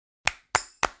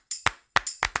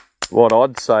What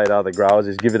I'd say to other growers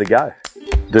is give it a go.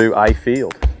 Do a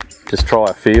field. Just try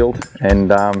a field and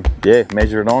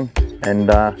measure it on and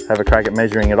have a crack at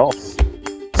measuring it off.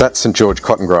 That's St George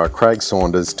cotton grower Craig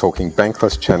Saunders talking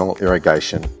bankless channel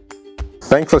irrigation.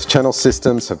 Bankless channel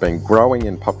systems have been growing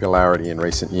in popularity in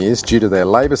recent years due to their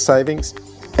labour savings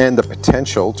and the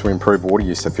potential to improve water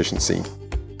use efficiency.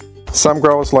 Some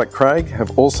growers like Craig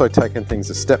have also taken things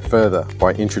a step further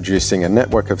by introducing a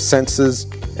network of sensors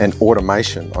and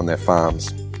automation on their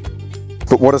farms.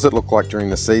 But what does it look like during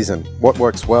the season? What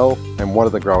works well and what are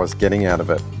the growers getting out of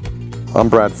it? I'm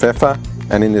Brad Pfeffer,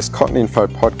 and in this Cotton Info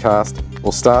podcast,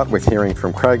 we'll start with hearing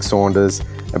from Craig Saunders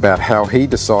about how he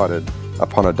decided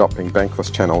upon adopting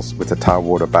bankless channels with a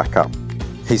tailwater backup.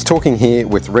 He's talking here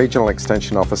with Regional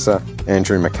Extension Officer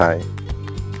Andrew McKay.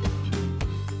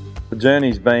 The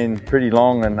journey's been pretty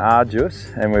long and arduous,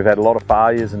 and we've had a lot of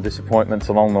failures and disappointments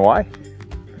along the way.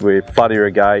 We flood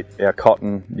irrigate our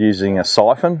cotton using a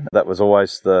siphon. That was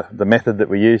always the method that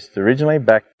we used originally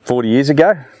back 40 years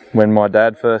ago when my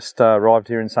dad first arrived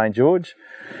here in St George.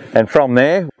 And from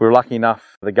there, we were lucky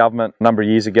enough, the government a number of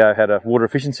years ago had a water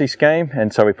efficiency scheme,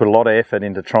 and so we put a lot of effort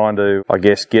into trying to,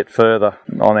 get further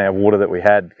on our water that we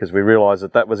had, because we realised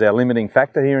that was our limiting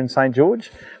factor here in St George.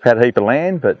 We had a heap of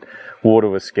land, but water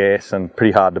was scarce and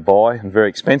pretty hard to buy and very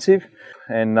expensive.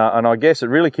 And I guess it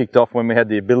really kicked off when we had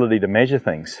the ability to measure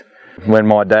things. When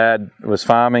my dad was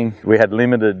farming, we had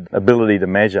limited ability to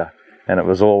measure, and it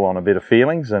was all on a bit of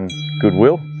feelings and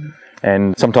goodwill.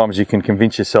 And sometimes you can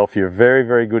convince yourself you're a very,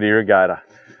 very good irrigator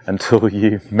until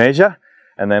you measure,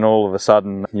 and then all of a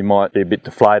sudden you might be a bit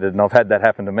deflated. And I've had that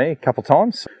happen to me a couple of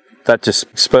times. That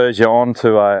just spurs you on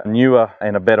to a newer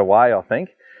and a better way, I think.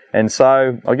 And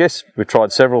so I guess we've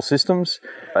tried several systems.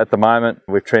 At the moment,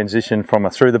 we've transitioned from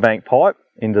a through-the-bank pipe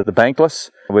into the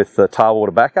bankless with the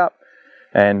tailwater backup.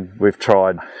 And we've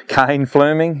tried cane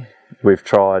fluming, we've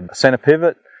tried centre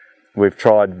pivot, we've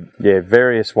tried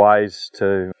various ways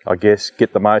to,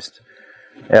 get the most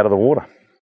out of the water.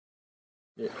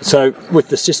 So with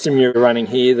the system you're running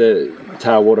here, the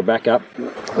tailwater backup,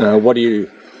 what do you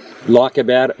like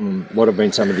about it and what have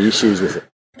been some of the issues with it?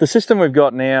 The system we've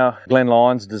got now, Glenn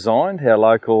Lyons designed, our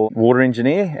local water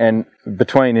engineer, and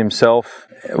between himself,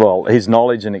 his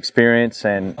knowledge and experience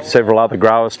and several other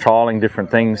growers trialling different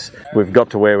things, we've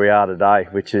got to where we are today,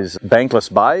 which is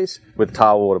bankless bays with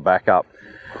tailwater backup.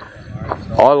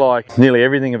 I like nearly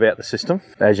everything about the system.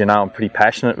 As you know, I'm pretty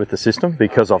passionate with the system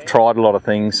because I've tried a lot of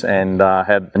things and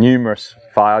had numerous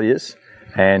failures,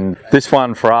 and this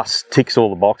one for us ticks all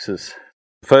the boxes.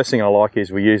 The first thing I like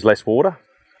is we use less water.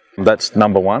 That's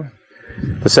number one.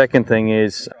 The second thing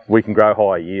is we can grow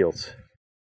higher yields.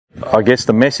 I guess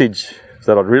the message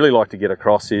that I'd really like to get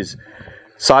across is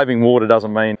saving water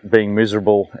doesn't mean being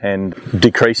miserable and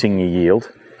decreasing your yield.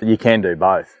 You can do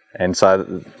both. And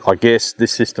so I guess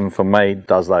this system for me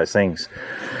does those things.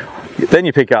 Then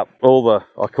you pick up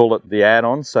I call it the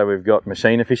add-ons. So we've got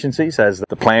machine efficiencies as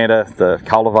the planter, the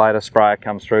cultivator, sprayer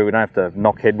comes through. We don't have to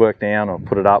knock headwork down or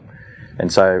put it up.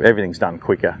 And so everything's done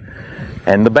quicker.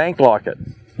 And the bank like it.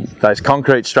 Those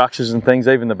concrete structures and things,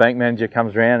 even the bank manager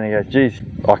comes around and he goes, geez,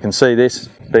 I can see this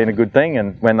being a good thing.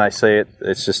 And when they see it,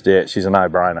 it's just, she's a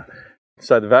no-brainer.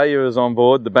 So the valuer is on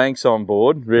board, the bank's on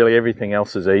board, really everything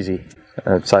else is easy.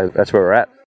 So that's where we're at.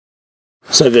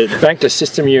 So the bankless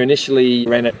system, you initially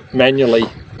ran it manually.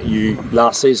 You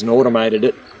last season automated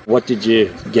it. What did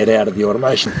you get out of the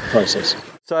automation process?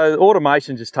 So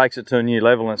automation just takes it to a new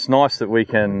level, and it's nice that we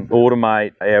can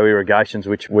automate our irrigations,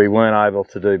 which we weren't able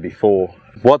to do before.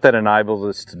 What that enabled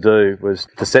us to do was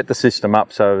to set the system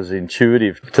up so it was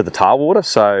intuitive to the tailwater.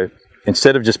 So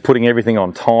instead of just putting everything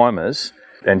on timers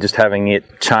and just having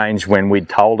it change when we'd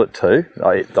told it to,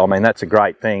 I mean, that's a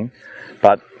great thing.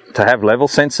 But to have level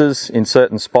sensors in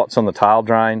certain spots on the tail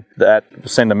drain that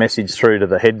send a message through to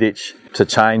the head ditch to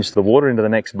change the water into the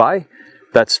next bay,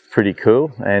 that's pretty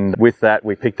cool. And with that,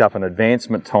 we picked up an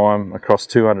advancement time across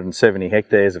 270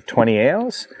 hectares of 20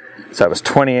 hours. So it was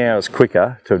 20 hours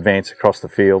quicker to advance across the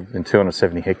field in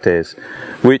 270 hectares,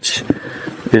 which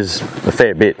is a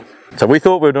fair bit. So we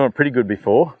thought we were doing pretty good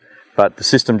before, but the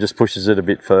system just pushes it a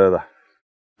bit further.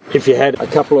 If you had a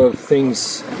couple of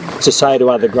things to say to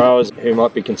other growers who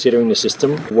might be considering the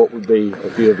system, what would be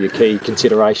a few of your key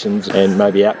considerations and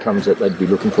maybe outcomes that they'd be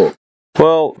looking for?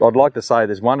 Well, I'd like to say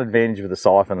there's one advantage with the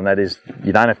siphon, and that is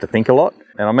you don't have to think a lot.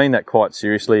 And I mean that quite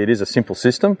seriously. It is a simple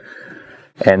system,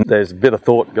 and there's a bit of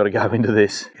thought got to go into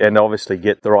this and obviously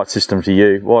get the right system to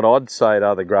you. What I'd say to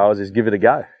other growers is give it a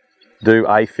go. Do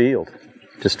a field.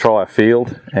 Just try a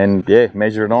field and,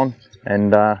 measure it on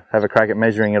and have a crack at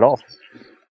measuring it off.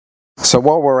 So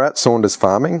while we're at Saunders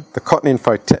Farming, the Cotton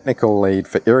Info technical lead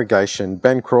for irrigation,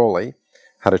 Ben Crawley,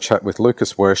 had a chat with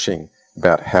Lucas Wershing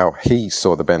about how he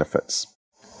saw the benefits.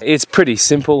 It's pretty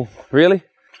simple, really.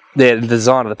 The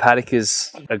design of the paddock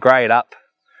is a grade up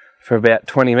for about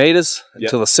 20 metres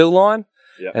until the sill line,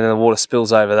 and then the water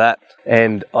spills over that.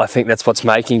 And I think that's what's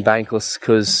making Bankless,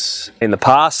 because in the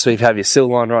past, so you have your sill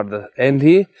line right at the end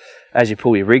here. As you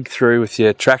pull your rig through with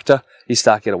your tractor, you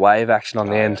start getting a wave action on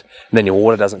the end, and then your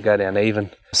water doesn't go down even.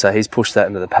 So he's pushed that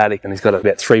into the paddock, and he's got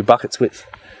about 3 buckets width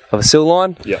of a sill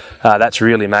line. That's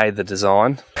really made the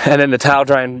design. And then the tail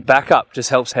drain backup just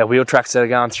helps our wheel tracks that are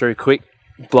going through quick,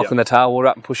 blocking the tail water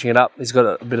up and pushing it up. He's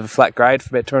got a bit of a flat grade for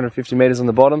about 250 metres on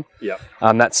the bottom.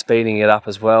 That's speeding it up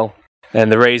as well. And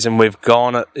the reason we've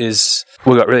gone it is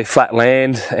we've got really flat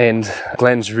land, and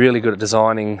Glenn's really good at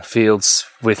designing fields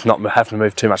with not having to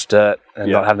move too much dirt and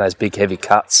not having those big heavy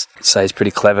cuts. So he's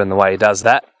pretty clever in the way he does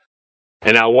that.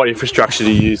 And what infrastructure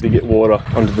do you use to get water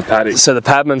onto the paddock? So the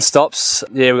Padman stops.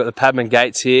 We've got the Padman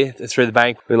gates here through the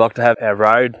bank. We like to have our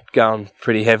road going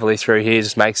pretty heavily through here.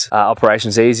 Just makes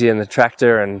operations easier in the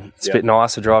tractor, and it's a bit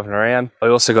nicer driving around. We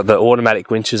also got the automatic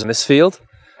winches in this field.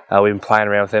 We've been playing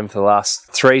around with them for the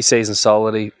last 3 seasons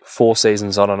solidly, 4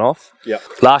 seasons on and off.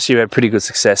 Last year we had pretty good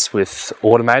success with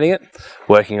automating it,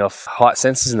 working off height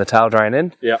sensors in the tail drain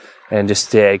end. And just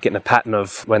getting a pattern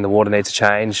of when the water needs to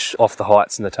change off the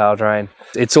heights in the tail drain.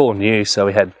 It's all new, so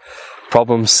we had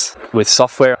problems with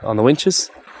software on the winches,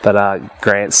 but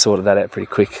Grant sorted that out pretty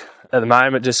quick. At the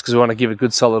moment, just because we want to give it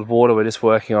good solid water, we're just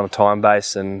working on a time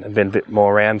base and been a bit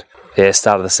more around.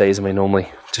 Start of the season we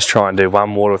normally just try and do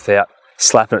one water without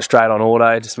slapping it straight on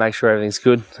auto, just make sure everything's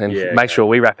good and make sure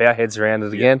we wrap our heads around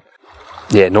it again.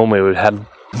 Normally we'd have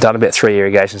done about 3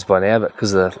 irrigations by now, but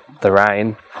because of the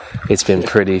rain, it's been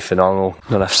pretty phenomenal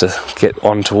not have to get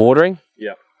on to watering.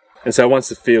 And so once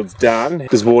the field's done,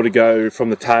 does water go from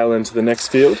the tail end to the next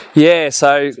field?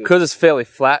 So because it's fairly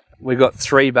flat, we've got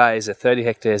 3 bays of 30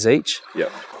 hectares each.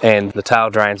 And the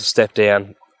tail drains will step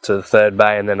down to the 3rd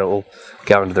bay, and then it will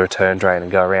go into the return drain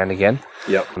and go around again.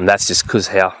 And that's just because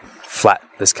how flat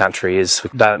this country is.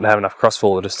 We don't have enough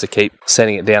crossfall just to keep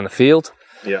sending it down the field.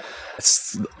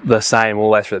 It's the same all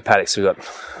the way through the paddocks. We've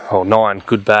got 9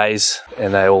 good bays,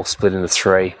 and they all split into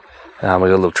 3. We've got a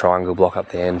little triangle block up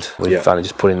the end we've only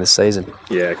just put in this season.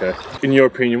 In your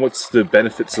opinion, what's the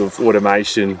benefits of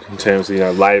automation in terms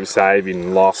of labour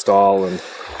saving, lifestyle, and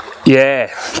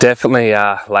definitely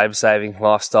labour saving,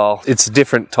 lifestyle. It's a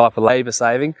different type of labour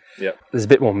saving. There's a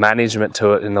bit more management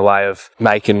to it in the way of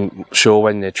making sure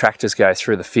when the tractors go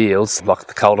through the fields, like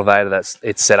the cultivator,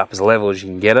 it's set up as level as you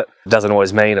can get it. It doesn't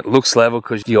always mean it looks level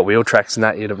because you got wheel tracks and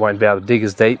that, you won't be able to dig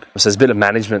as deep. So there's a bit of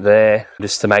management there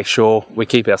just to make sure we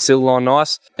keep our sill line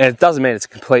nice. And it doesn't mean it's a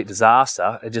complete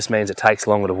disaster. It just means it takes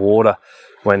longer to water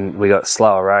when we got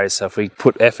slower rows. So if we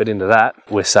put effort into that,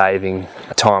 we're saving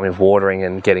time of watering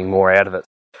and getting more out of it.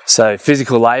 So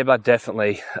physical labour,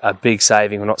 definitely a big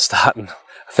saving. We're not starting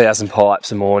 1,000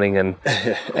 pipes a morning,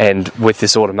 and with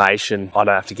this automation, I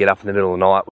don't have to get up in the middle of the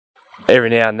night. Every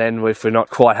now and then, if we're not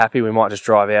quite happy, we might just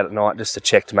drive out at night just to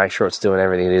check to make sure it's doing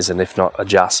everything it is, and if not,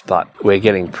 adjust. But we're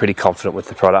getting pretty confident with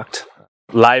the product.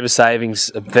 Labour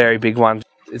savings, a very big one.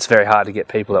 It's very hard to get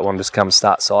people that want to just come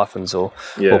start siphons or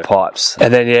pipes.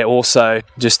 And then, also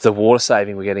just the water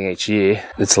saving we're getting each year.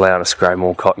 It's allowing us to grow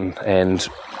more cotton and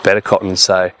better cotton.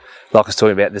 So, like I was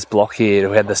talking about this block here,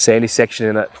 we had the sandy section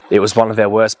in it. It was one of our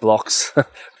worst blocks.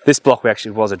 This block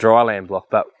actually was a dryland block,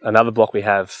 but another block we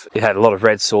have, it had a lot of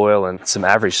red soil and some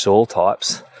average soil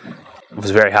types. It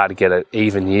was very hard to get an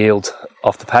even yield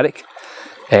off the paddock.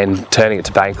 And turning it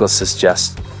to Bankless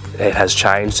it has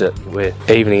changed it. We're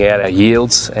evening out our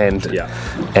yields and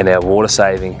our water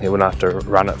saving. We wouldn't have to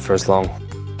run it for as long.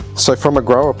 So from a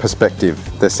grower perspective,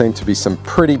 there seem to be some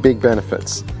pretty big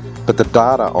benefits, but the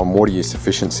data on water use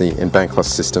efficiency in Bankless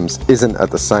systems isn't at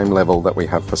the same level that we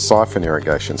have for siphon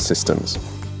irrigation systems.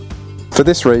 For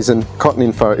this reason, Cotton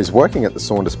Info is working at the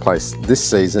Saunders Place this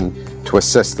season to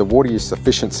assess the water use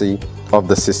efficiency of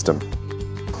the system.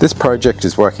 This project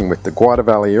is working with the Guida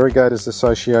Valley Irrigators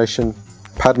Association,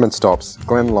 Padman Stops,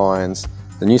 Glen Lyons,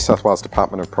 the New South Wales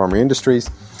Department of Primary Industries,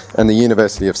 and the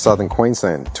University of Southern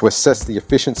Queensland to assess the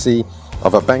efficiency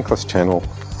of a Bankless channel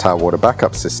tailwater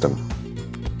backup system.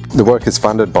 The work is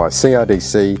funded by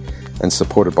CRDC and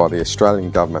supported by the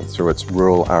Australian Government through its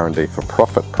Rural R&D for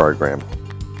Profit program.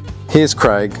 Here's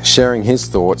Craig sharing his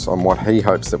thoughts on what he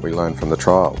hopes that we learn from the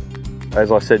trial. As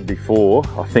I said before,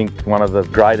 I think one of the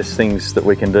greatest things that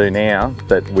we can do now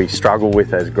that we struggle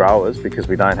with as growers because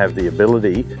we don't have the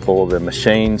ability for the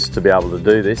machines to be able to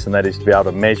do this, and that is to be able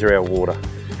to measure our water.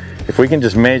 If we can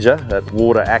just measure that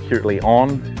water accurately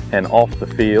on and off the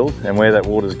field and where that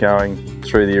water's going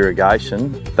through the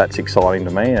irrigation, that's exciting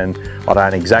to me, and I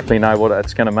don't exactly know what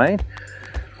that's going to mean.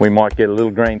 We might get a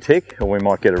little green tick or we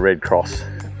might get a red cross,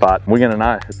 but we're going to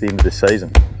know at the end of the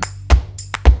season.